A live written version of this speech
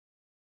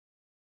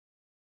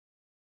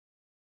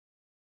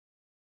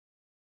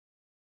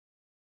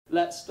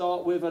Let's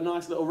start with a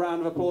nice little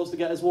round of applause to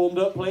get us warmed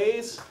up,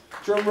 please.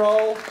 Drum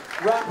roll,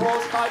 round of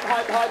applause, hype,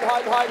 hype, hype,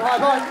 hype, hype, hype,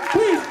 hype.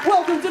 Please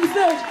welcome to the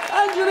stage,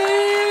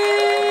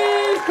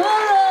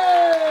 Clares!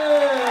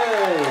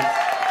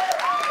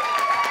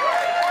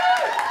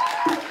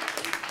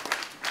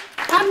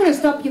 I'm going to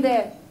stop you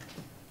there.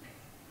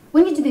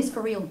 When you do this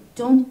for real,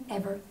 don't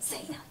ever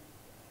say that.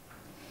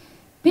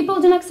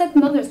 People don't accept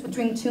mothers who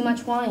drink too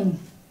much wine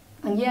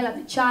and yell at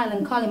the child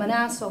and call him an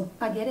asshole.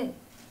 I get it.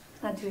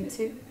 I do it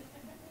too.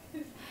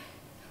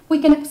 We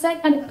can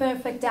accept an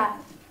imperfect dad.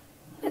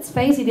 Let's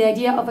face it, the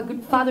idea of a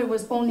good father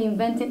was only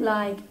invented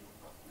like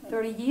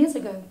 30 years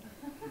ago.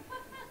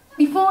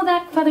 Before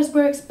that, fathers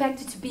were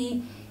expected to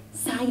be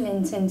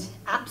silent and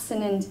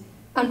absent and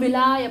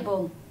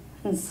unreliable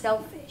and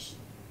selfish.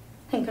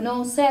 And can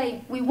all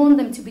say we want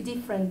them to be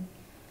different,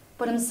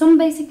 but on some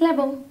basic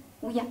level,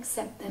 we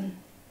accept them.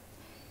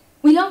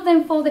 We love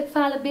them for their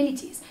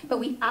fallibilities, but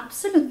we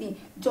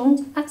absolutely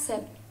don't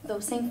accept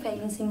those same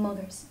failings in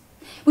mothers.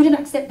 We don't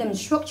accept them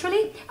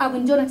structurally, and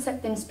we don't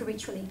accept them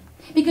spiritually.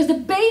 Because the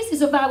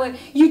basis of our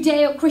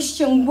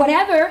Judeo-Christian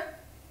whatever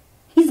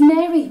is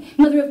Mary,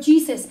 mother of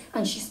Jesus,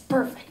 and she's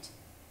perfect.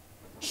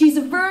 She's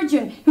a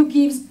virgin who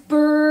gives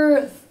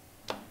birth,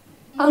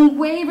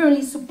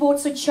 unwaveringly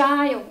supports a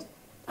child,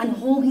 and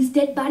holds his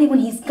dead body when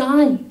he's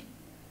gone.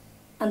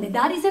 And the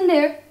dad isn't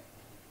there.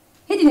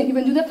 He didn't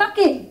even do the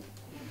fucking.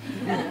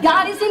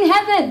 God is in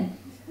heaven.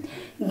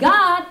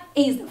 God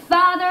is the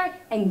Father,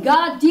 and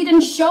God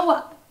didn't show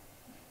up.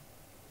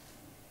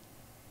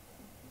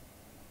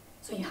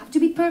 So you have to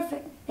be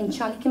perfect, and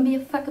Charlie can be a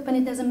fuck up and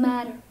it doesn't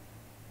matter.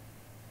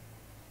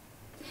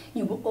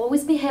 You will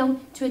always be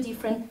held to a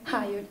different,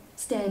 higher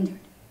standard.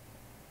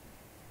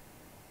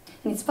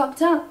 And it's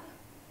fucked up.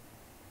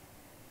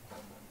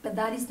 But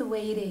that is the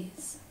way it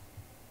is.